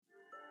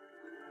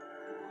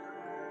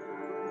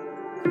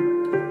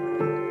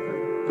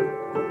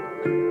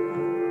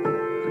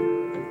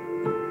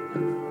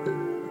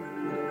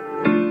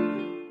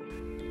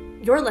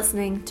You're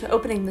listening to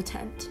Opening the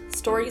Tent,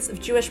 Stories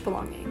of Jewish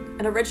Belonging,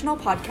 an original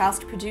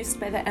podcast produced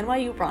by the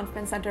NYU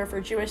Bronfman Center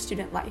for Jewish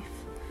Student Life.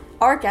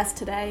 Our guest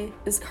today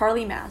is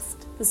Carly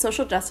Mast, the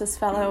Social Justice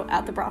Fellow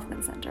at the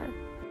Bronfman Center.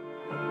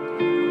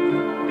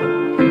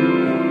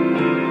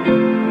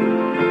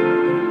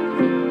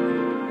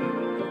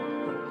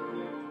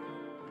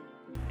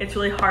 It's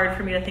really hard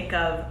for me to think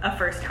of a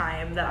first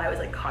time that I was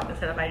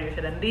cognizant of my Jewish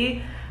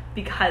identity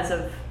because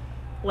of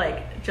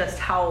just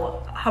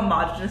how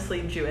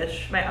homogeneously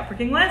Jewish my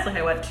upbringing was.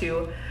 I went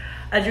to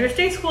a Jewish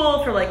day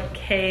school for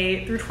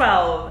K through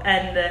 12,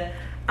 and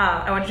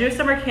I went to Jewish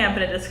summer camp,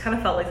 and it just kind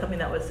of felt like something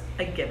that was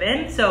a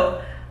given.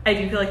 So I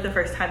do feel like the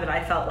first time that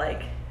I felt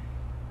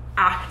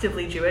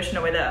actively Jewish in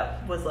a way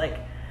that was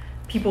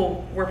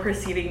people were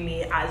perceiving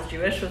me as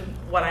Jewish was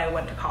when I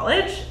went to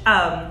college,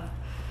 and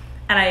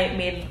I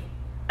made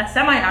a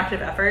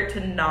semi-active effort to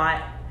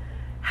not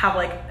have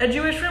a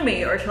Jewish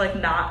roommate, or to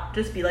not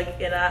just be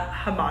in a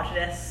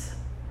homogenous,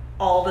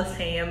 all the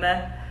same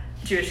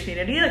Jewish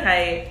community.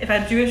 If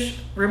a Jewish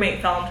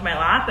roommate fell into my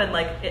lap and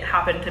it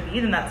happened to be,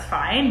 then that's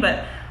fine,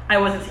 but I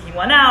wasn't seeking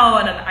one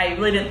out, and I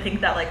really didn't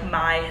think that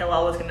my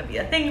Hillel was going to be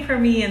a thing for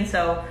me. And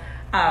so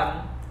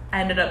I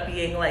ended up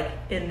being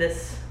in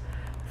this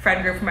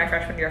friend group from my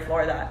freshman year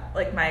floor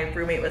that my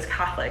roommate was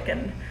Catholic,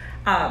 and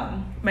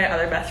my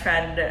other best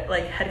friend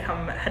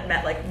had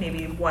met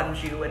maybe one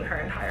Jew in her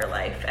entire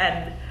life,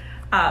 and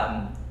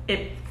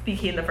it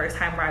became the first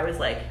time where I was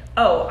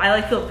oh,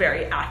 I feel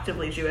very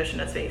actively Jewish in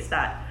a space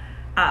that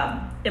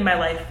in my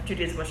life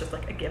Judaism was just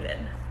a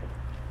given.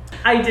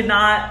 I did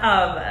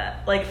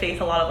not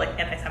face a lot of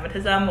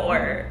anti-Semitism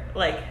or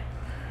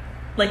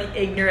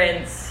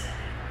ignorance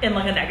in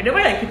a negative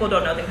way. People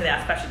don't know things and they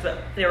ask questions,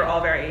 but they were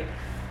all very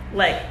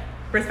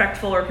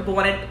respectful, or people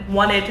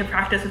wanted to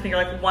practice with me,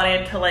 or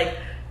wanted to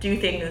do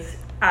things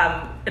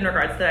in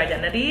regards to their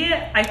identity.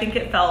 I think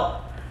it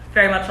felt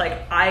very much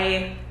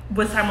I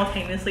was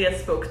simultaneously a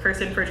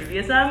spokesperson for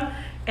Judaism,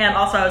 and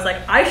also I was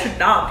I should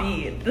not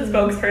be the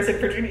spokesperson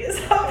for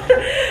Judaism.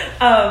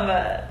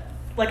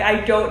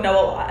 I don't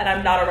know a lot, and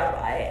I'm not a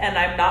rabbi, and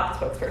I'm not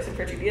the spokesperson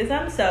for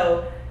Judaism,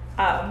 so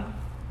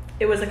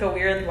it was a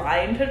weird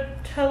line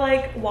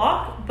to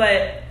walk,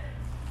 but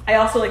I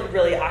also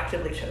really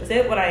actively chose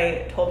it. When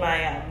I told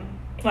my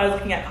when I was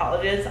looking at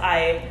colleges,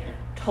 I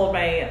told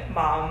my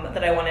mom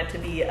that I wanted to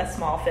be a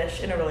small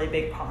fish in a really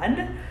big pond,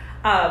 and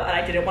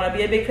I didn't want to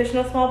be a big fish in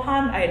a small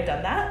pond. I had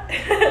done that.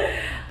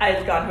 I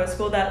had gone to a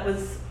school that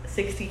was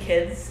 60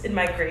 kids in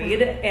my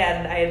grade,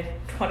 and I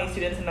had 20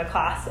 students in the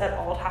class at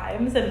all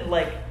times, and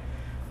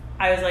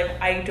I was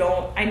I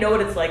know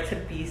what it's to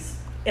be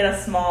in a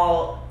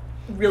small,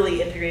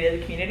 really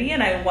integrated community,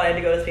 and I wanted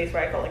to go to a space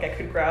where I felt I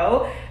could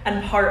grow,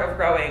 and part of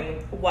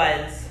growing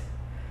was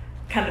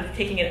kind of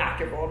taking an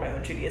active role in my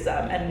own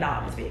Judaism and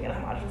not just being in a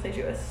homogeneously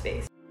Jewish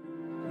space.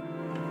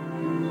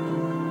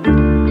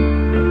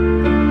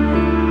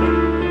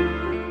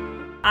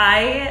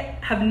 I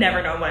have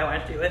never known what I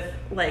wanted to do with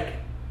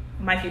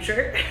my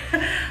future.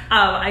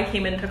 I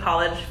came into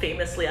college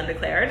famously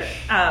undeclared.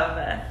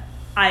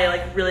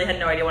 I really had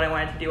no idea what I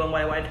wanted to do and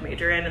what I wanted to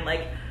major in, and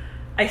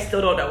I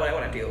still don't know what I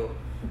want to do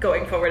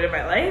going forward in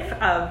my life.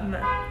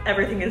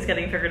 Everything is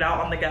getting figured out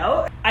on the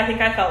go. I think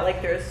I felt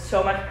there's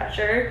so much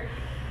pressure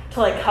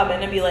to come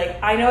in and be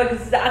I know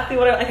exactly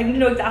what I need to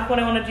know exactly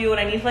what I want to do, and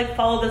I need to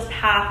follow this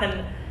path,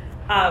 and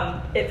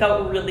it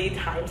felt really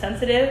time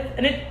sensitive,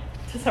 and it,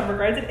 to some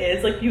regards, it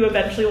is. You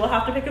eventually will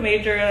have to pick a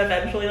major, and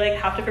eventually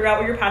have to figure out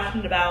what you're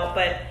passionate about,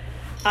 but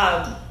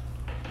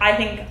I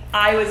think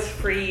I was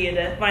freed,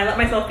 when I let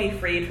myself be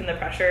freed from the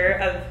pressure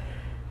of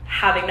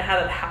having to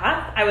have a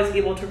path, I was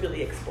able to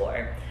really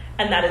explore.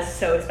 And that is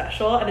so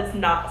special, and it's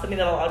not something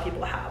that a lot of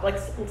people have.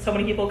 So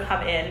many people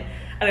come in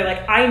and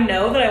they're I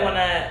know that I want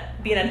to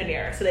be an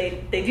engineer. So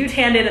they do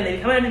Tandon and they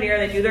become an engineer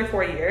and they do their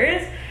 4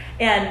 years,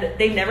 and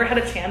they never had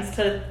a chance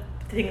to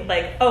think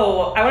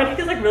oh, I want to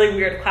take this really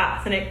weird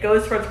class, and it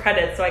goes towards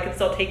credit, so I can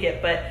still take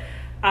it, but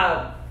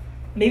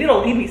maybe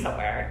it'll lead me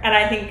somewhere. And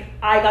I think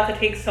I got to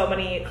take so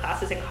many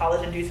classes in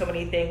college and do so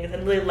many things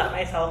and really let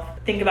myself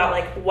think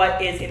about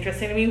what is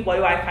interesting to me, what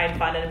do I find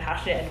fun and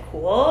passionate and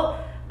cool.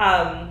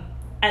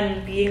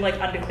 And being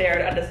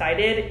undeclared,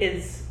 undecided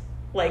is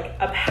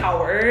a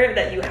power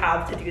that you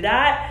have to do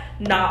that,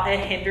 not a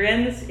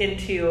hindrance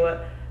into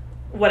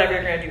whatever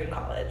you're going to do in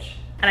college.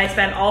 And I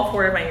spent all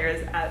 4 of my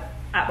years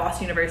at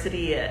Boston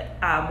University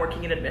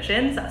working in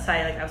admissions. So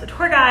I was a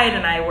tour guide,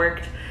 and I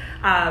worked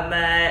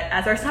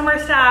as our summer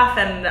staff,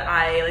 and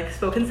I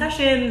spoke in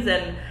sessions,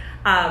 and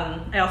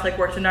I also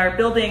worked in our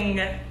building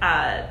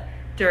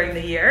during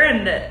the year.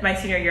 And my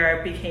senior year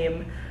I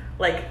became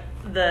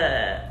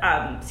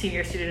the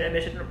senior student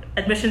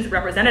admissions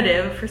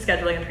representative for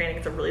scheduling and training.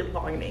 It's a really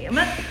long name,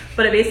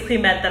 but it basically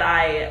meant that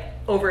I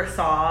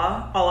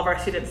oversaw all of our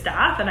student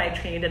staff, and I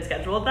trained and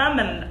scheduled them,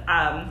 and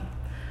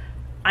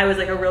I was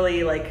a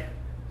really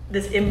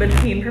this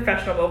in-between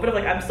professional moment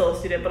of I'm still a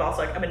student, but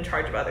also I'm in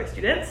charge of other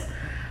students.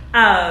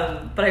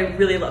 But I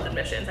really loved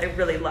admissions. I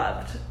really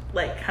loved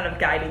kind of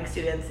guiding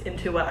students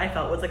into what I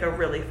felt was a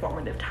really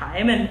formative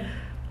time, and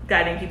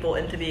guiding people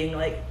into being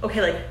like,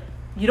 okay, like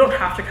you don't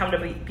have to come to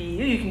BU,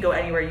 you can go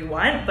anywhere you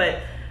want,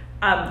 but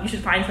you should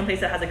find some place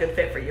that has a good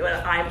fit for you, and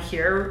I'm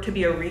here to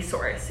be a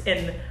resource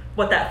in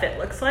what that fit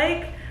looks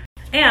like.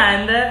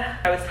 And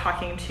I was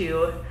talking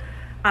to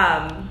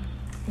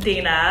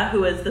Dana,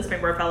 who was the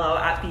Springboard Fellow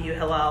at BU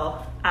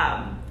Hillel,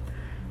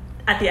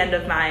 at the end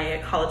of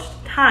my college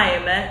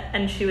time,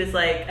 and she was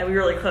like, and we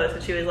were really close,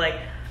 and she was like,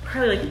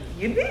 Carly, like,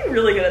 you'd be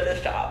really good at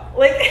this job.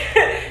 Like,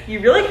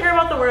 you really care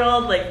about the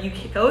world, like, you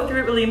go through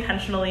it really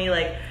intentionally,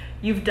 like,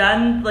 you've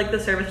done, like, the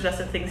service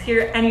justice things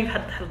here, and you've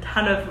had a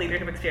ton of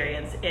leadership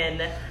experience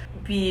in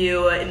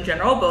BU in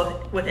general,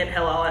 both within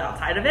Hillel and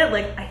outside of it.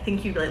 Like, I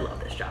think you'd really love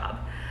this job.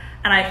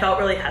 And I felt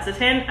really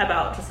hesitant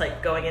about just,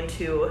 like, going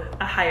into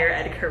a higher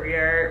ed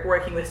career,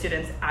 working with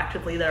students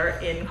actively that are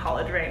in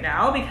college right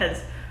now,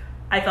 because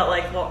I felt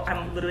like, well,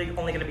 I'm literally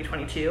only going to be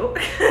 22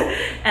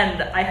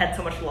 and I had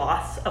so much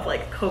loss of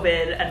like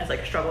COVID and just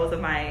like struggles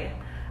of my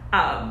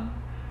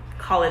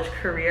college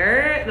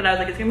career that I was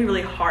like, it's going to be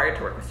really hard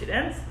to work with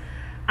students.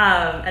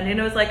 And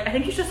Dana was like, I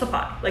think you should just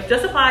apply. Like,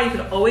 just apply. You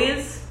can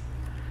always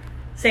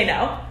say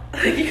no.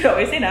 Like, you can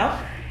always say no.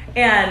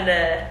 And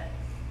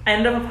I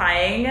ended up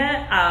applying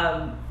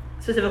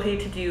specifically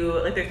to do,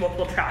 like, there's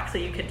multiple tracks that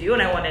you could do,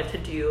 and I wanted to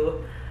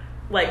do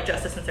like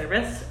justice and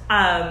service.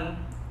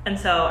 And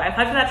so I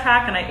applied for that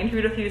track, and I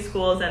interviewed a few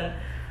schools, and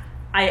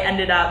I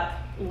ended up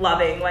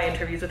loving my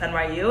interviews with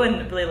NYU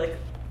and really like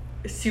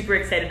super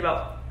excited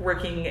about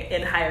working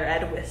in higher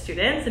ed with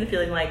students and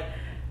feeling like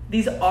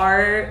these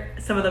are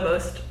some of the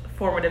most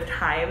formative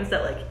times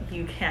that like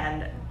you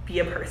can be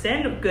a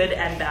person, good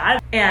and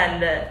bad.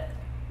 And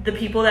the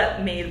people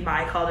that made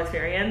my college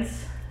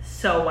experience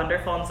so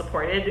wonderful and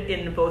supported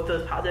in both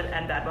those positive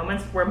and bad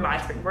moments were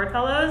my Springboard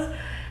Fellows.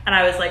 And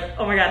I was like,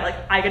 oh my God, like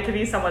I get to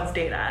be someone's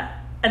Dana.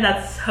 And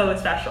that's so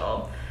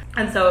special.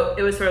 And so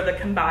it was sort of the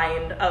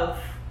combined of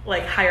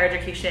like higher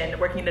education,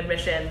 working in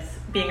admissions,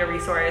 being a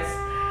resource,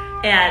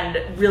 and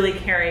really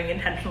caring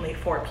intentionally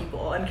for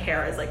people. And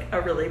care is like a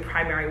really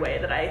primary way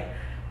that I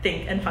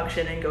think and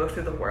function and go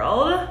through the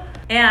world.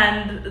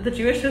 And the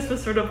Jewishness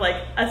was sort of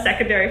like a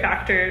secondary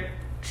factor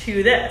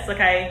to this. Like,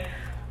 I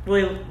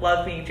really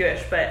love being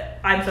Jewish, but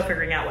I'm still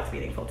figuring out what's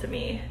meaningful to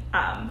me.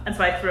 And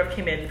so I sort of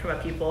came in from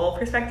a people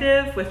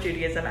perspective with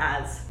Judaism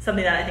as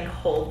something that I think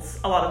holds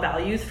a lot of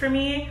values for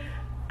me,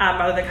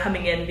 rather than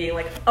coming in being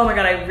like, oh my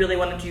God, I really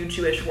want to do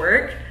Jewish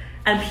work,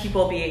 and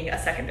people being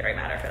a secondary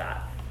matter for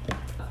that.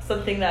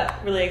 Something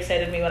that really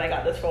excited me when I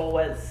got this role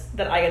was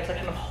that I get to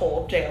kind of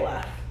hold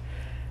JLF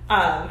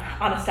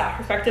on a staff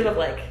perspective of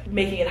like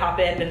making it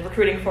happen and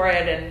recruiting for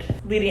it and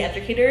leading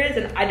educators.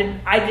 And I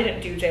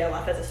didn't do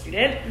JLF as a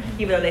student,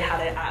 even though they had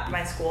it at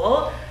my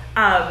school.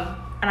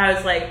 And I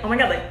was like, oh my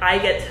God, like I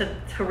get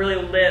to really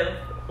live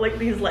like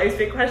these life's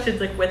big questions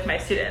like with my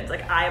students.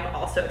 Like, I'm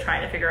also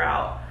trying to figure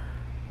out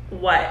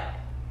what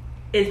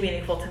is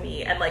meaningful to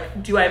me, and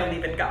like, do I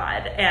believe in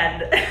God,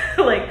 and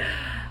like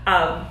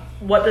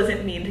what does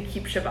it mean to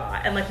keep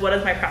Shabbat, and like what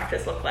does my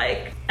practice look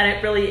like. And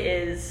it really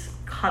is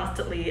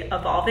constantly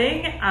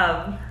evolving,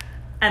 and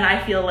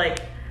I feel like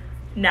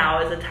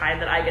now is a time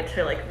that I get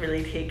to like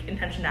really take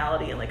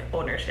intentionality and like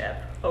ownership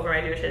over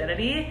my Jewish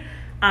identity,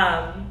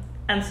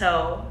 and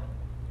so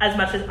as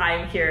much as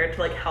I'm here to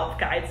like help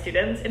guide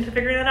students into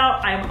figuring that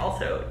out, I'm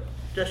also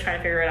just trying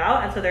to figure it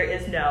out. And so there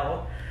is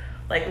no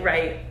like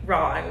right,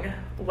 wrong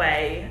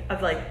way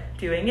of like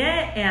doing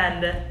it.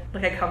 And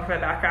like, I come from a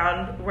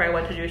background where I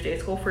went to Jewish day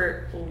school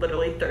for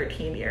literally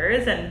 13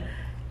 years, and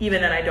even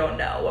then I don't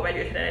know what my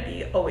Jewish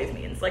identity always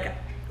means. Like,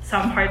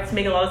 some parts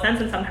make a lot of sense,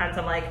 and sometimes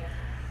I'm like,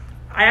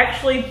 I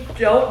actually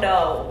don't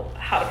know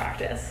how to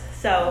practice.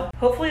 So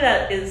hopefully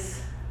that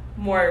is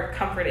more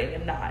comforting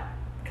and not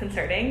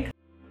concerning.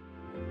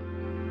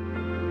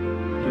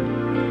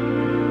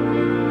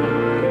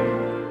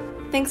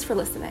 Thanks for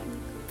listening.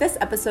 This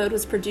episode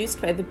was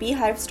produced by the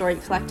Beehive Story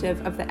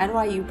Collective of the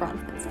NYU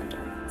Bronfman Center.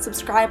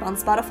 Subscribe on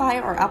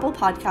Spotify or Apple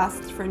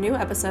Podcasts for new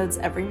episodes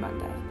every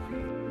Monday.